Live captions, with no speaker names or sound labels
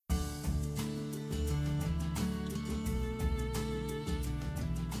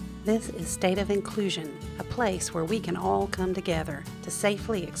This is State of Inclusion, a place where we can all come together to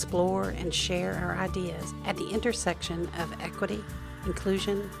safely explore and share our ideas at the intersection of equity,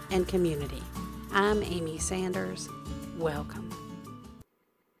 inclusion, and community. I'm Amy Sanders. Welcome.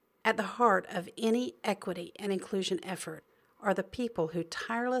 At the heart of any equity and inclusion effort are the people who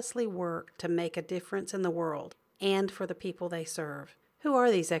tirelessly work to make a difference in the world and for the people they serve. Who are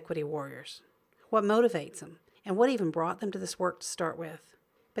these equity warriors? What motivates them? And what even brought them to this work to start with?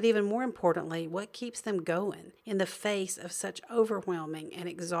 But even more importantly, what keeps them going in the face of such overwhelming and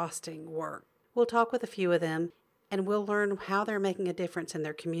exhausting work? We'll talk with a few of them, and we'll learn how they're making a difference in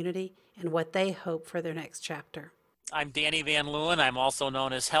their community and what they hope for their next chapter. I'm Danny Van Leeuwen. I'm also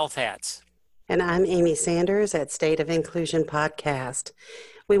known as Health Hats. And I'm Amy Sanders at State of Inclusion Podcast.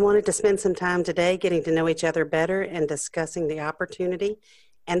 We wanted to spend some time today getting to know each other better and discussing the opportunity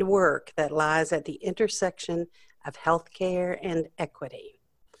and work that lies at the intersection of healthcare and equity.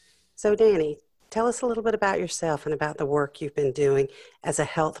 So Danny, tell us a little bit about yourself and about the work you've been doing as a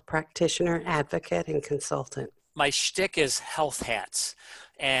health practitioner, advocate, and consultant. My shtick is Health Hats,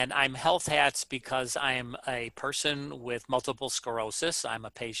 and I'm Health Hats because I'm a person with multiple sclerosis. I'm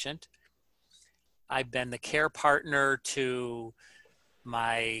a patient. I've been the care partner to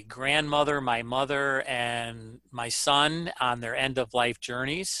my grandmother, my mother, and my son on their end-of-life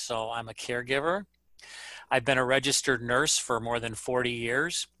journeys, so I'm a caregiver. I've been a registered nurse for more than 40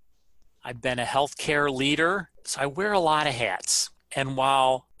 years. I've been a healthcare leader, so I wear a lot of hats. And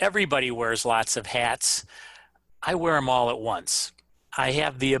while everybody wears lots of hats, I wear them all at once. I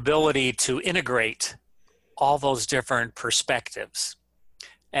have the ability to integrate all those different perspectives.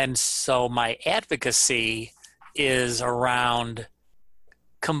 And so my advocacy is around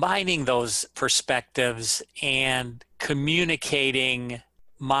combining those perspectives and communicating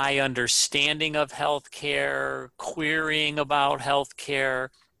my understanding of healthcare, querying about healthcare,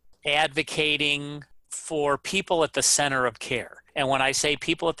 advocating for people at the center of care. And when I say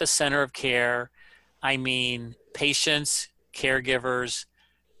people at the center of care, I mean patients, caregivers,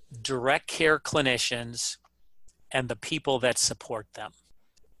 direct care clinicians, and the people that support them.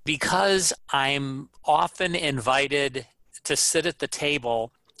 Because I'm often invited to sit at the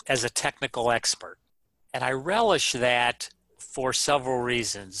table as a technical expert, and I relish that for several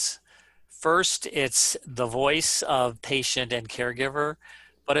reasons. First, it's the voice of patient and caregiver,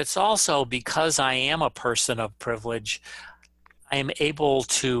 but it's also because I am a person of privilege, I am able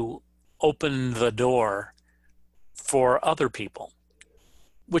to open the door for other people,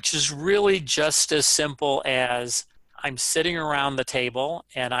 which is really just as simple as I'm sitting around the table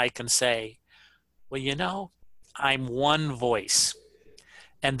and I can say, well, you know, I'm one voice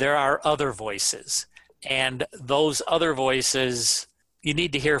and there are other voices, and those other voices, you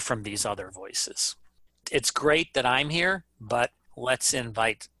need to hear from these other voices. It's great that I'm here, but let's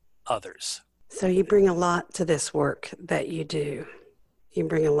invite others. So you bring a lot to this work that you do. You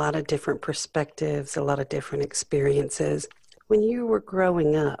bring a lot of different perspectives, a lot of different experiences. When you were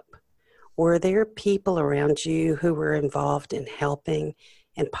growing up, were there people around you who were involved in helping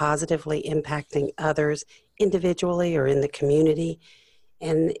and positively impacting others individually or in the community?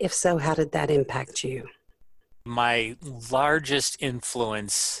 And if so, how did that impact you? My largest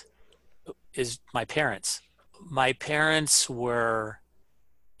influence is my parents. My parents were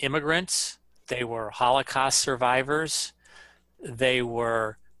immigrants. They were Holocaust survivors. They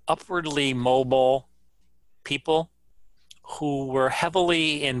were upwardly mobile people who were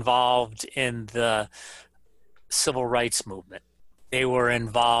heavily involved in the civil rights movement. They were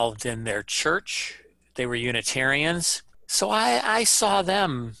involved in their church. They were Unitarians. So I saw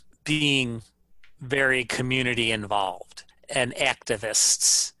them being very community involved and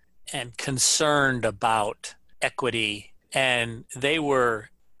activists and concerned about equity. And they were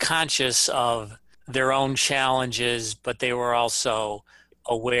conscious of their own challenges, but they were also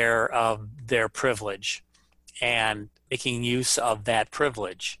aware of their privilege and making use of that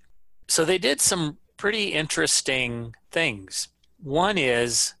privilege. So they did some pretty interesting things. One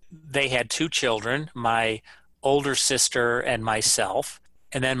is they had two children, my older sister and myself,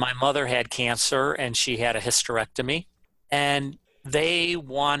 and then my mother had cancer and she had a hysterectomy, and they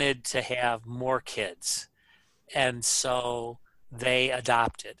wanted to have more kids. And so they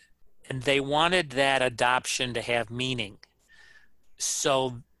adopted, and they wanted that adoption to have meaning.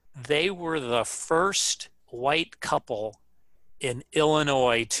 So they were the first white couple in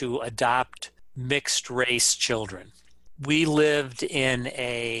Illinois to adopt mixed race children. We lived in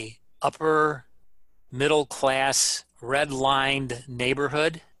a upper middle class red-lined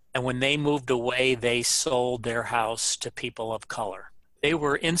neighborhood, and when they moved away, they sold their house to people of color. They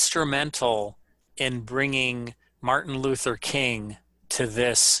were instrumental in bringing Martin Luther King to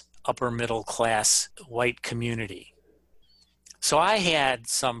this upper middle class white community. So I had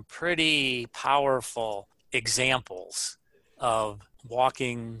some pretty powerful examples of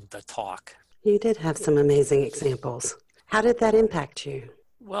walking the talk. You did have some amazing examples. How did that impact you?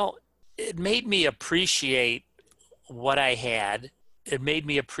 Well, it made me appreciate what I had. It made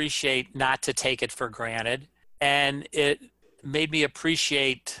me appreciate not to take it for granted. And it made me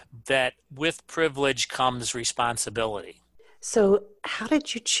appreciate that with privilege comes responsibility. So, how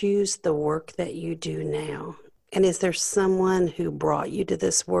did you choose the work that you do now? And is there someone who brought you to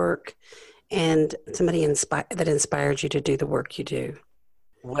this work and somebody that inspired you to do the work you do?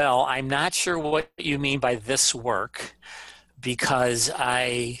 Well, I'm not sure what you mean by this work, because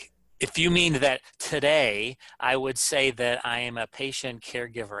if you mean that today, I would say that I am a patient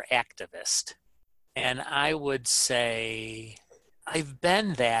caregiver activist. And I would say I've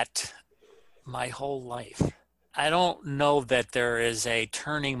been that my whole life. I don't know that there is a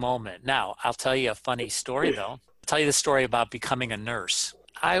turning moment. Now, I'll tell you a funny story, though. I'll tell you the story about becoming a nurse.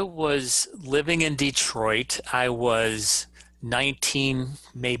 I was living in Detroit. I was 19,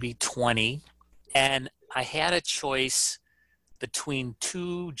 maybe 20, and I had a choice between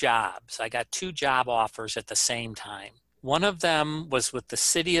two jobs. I got two job offers at the same time. One of them was with the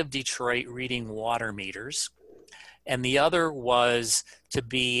city of Detroit reading water meters, and the other was to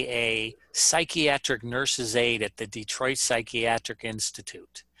be a psychiatric nurse's aide at the Detroit Psychiatric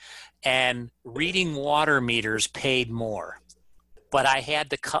Institute. And reading water meters paid more, but I had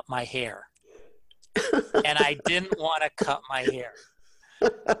to cut my hair. And I didn't want to cut my hair.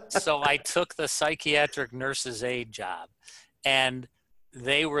 So I took the psychiatric nurse's aide job. And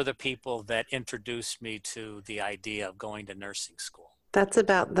they were the people that introduced me to the idea of going to nursing school. That's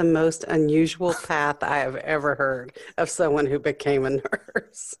about the most unusual path I have ever heard of someone who became a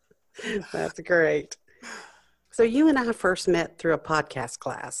nurse. That's great. So you and I first met through a podcast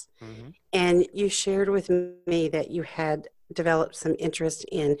class, and you shared with me that you had developed some interest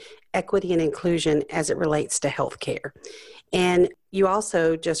in equity and inclusion as it relates to healthcare. And you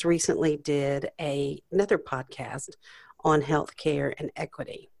also just recently did another podcast on healthcare and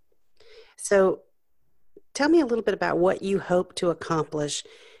equity. So tell me a little bit about what you hope to accomplish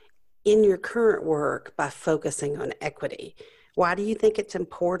in your current work by focusing on equity. Why do you think it's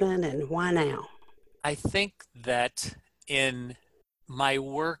important, and why now? I think that in my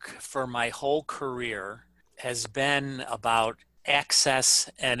work for my whole career has been about access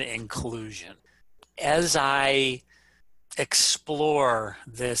and inclusion. As I explore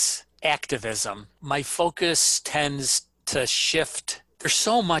this activism, my focus tends to shift. There's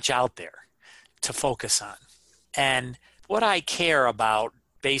so much out there to focus on. And what I care about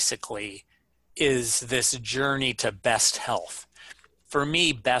basically is this journey to best health. For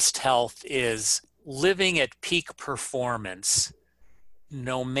me, best health is living at peak performance,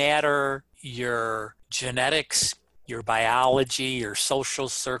 no matter your genetics, your biology, your social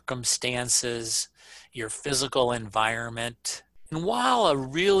circumstances, your physical environment. And while a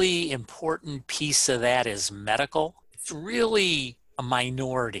really important piece of that is medical, it's really a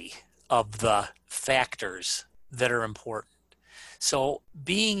minority of the factors that are important. So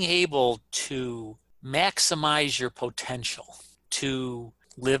being able to maximize your potential to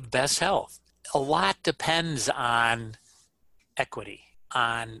live best health, a lot depends on equity,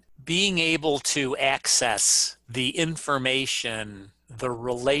 on being able to access the information, the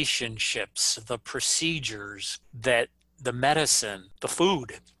relationships, the procedures, that the medicine, the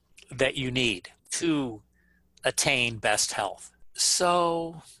food that you need to attain best health.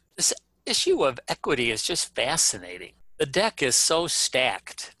 So this issue of equity is just fascinating. The deck is so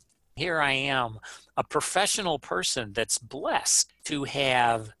stacked. Here I am, a professional person that's blessed to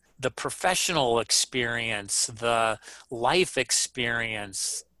have the professional experience, the life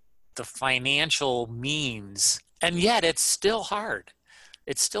experience, the financial means, and yet it's still hard.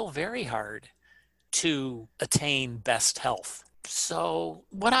 It's still very hard to attain best health. So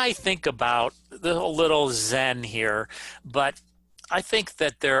what I think about, the little zen here, but I think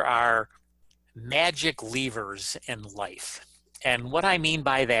that there are magic levers in life. And what I mean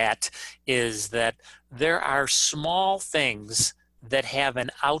by that is that there are small things that have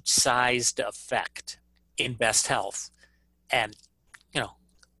an outsized effect in best health. And,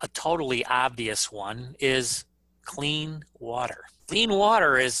 a totally obvious one is clean water. Clean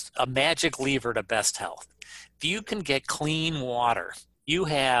water is a magic lever to best health. If you can get clean water, you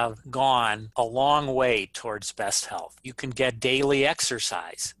have gone a long way towards best health. You can get daily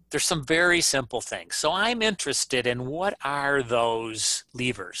exercise. There's some very simple things. So I'm interested in what are those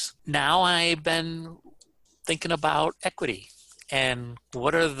levers. Now I've been thinking about equity and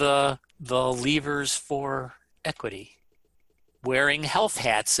what are the levers for equity. wearing health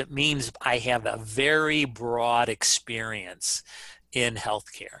hats, it means I have a very broad experience in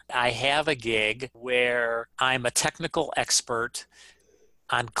healthcare. I have a gig where I'm a technical expert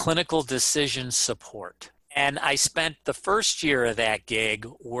on clinical decision support. And I spent the first year of that gig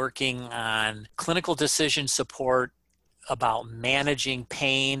working on clinical decision support about managing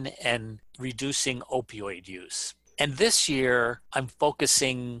pain and reducing opioid use. And this year, I'm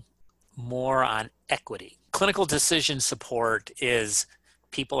focusing more on equity. Clinical decision support is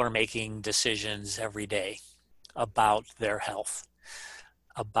people are making decisions every day about their health,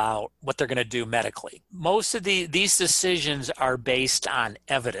 about what they're going to do medically. Most of these decisions are based on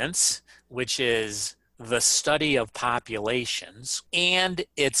evidence, which is the study of populations, and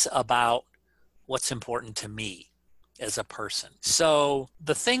it's about what's important to me as a person. So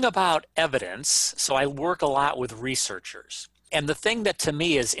the thing about evidence, so I work a lot with researchers, and the thing that to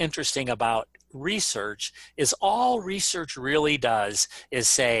me is interesting about research is all research really does is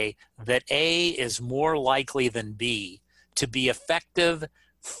say that A is more likely than B to be effective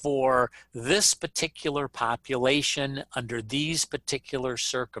for this particular population under these particular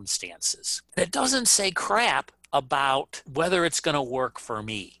circumstances. It doesn't say crap about whether it's going to work for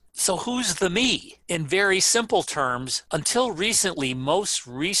me. So who's the me? In very simple terms, until recently, most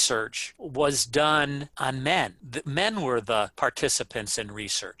research was done on men. The men were the participants in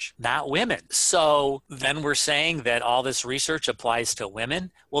research, not women. So then we're saying that all this research applies to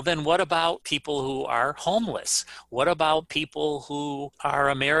women. Well, then what about people who are homeless? What about people who are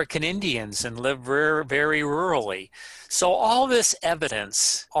American Indians and live very rurally? So all this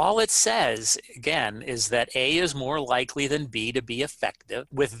evidence, all it says, again, is that A is more likely than B to be effective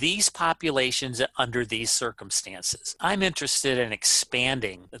with these populations under these circumstances. I'm interested in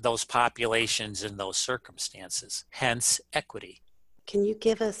expanding those populations in those circumstances, hence equity. Can you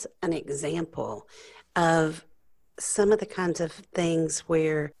give us an example of some of the kinds of things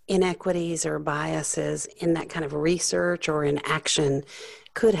where inequities or biases in that kind of research or in action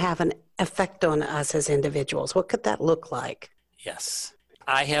could have an effect on us as individuals? What could that look like? Yes.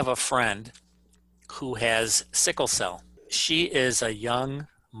 I have a friend who has sickle cell. She is a young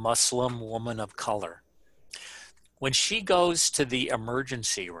Muslim woman of color. When she goes to the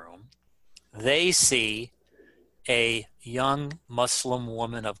emergency room, they see a young Muslim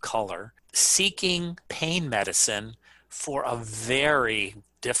woman of color seeking pain medicine for a very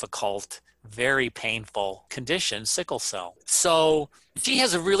difficult, very painful condition, sickle cell. So she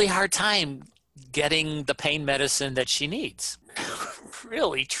has a really hard time getting the pain medicine that she needs.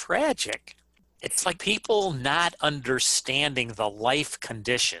 Really tragic. It's like people not understanding the life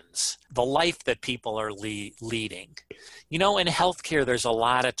conditions, the life that people are leading. You know, in healthcare, there's a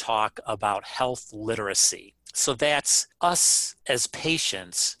lot of talk about health literacy. So that's us as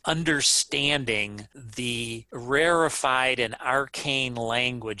patients understanding the rarefied and arcane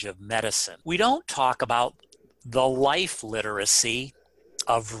language of medicine. We don't talk about the life literacy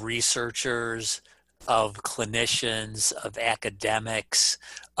of researchers, of clinicians, of academics,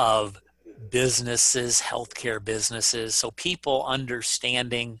 of businesses, healthcare businesses. So people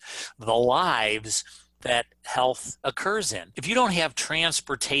understanding the lives that health occurs in. If you don't have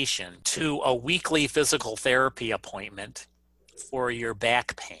transportation to a weekly physical therapy appointment for your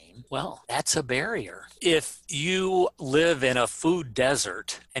back pain, well, that's a barrier. If you live in a food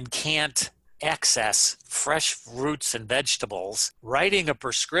desert and can't access fresh fruits and vegetables, writing a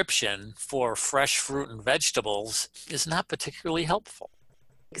prescription for fresh fruit and vegetables is not particularly helpful.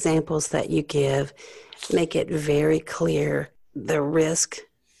 Examples that you give make it very clear the risk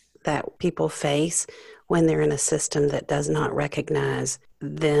that people face when they're in a system that does not recognize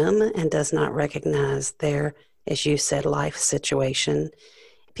them and does not recognize their, as you said, life situation.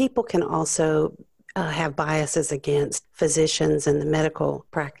 People can also have biases against physicians and the medical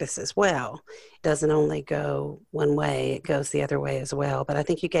practice as well. It doesn't only go one way, it goes the other way as well. But I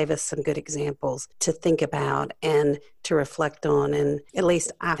think you gave us some good examples to think about and to reflect on. And at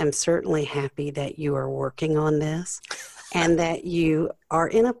least I am certainly happy that you are working on this and that you are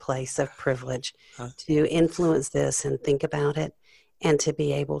in a place of privilege to influence this and think about it and to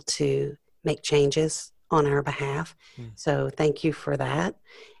be able to make changes on our behalf. So thank you for that.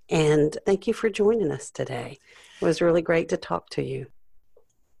 And thank you for joining us today. It was really great to talk to you.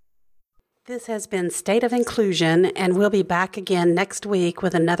 This has been State of Inclusion, and we'll be back again next week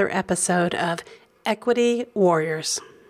with another episode of Equity Warriors.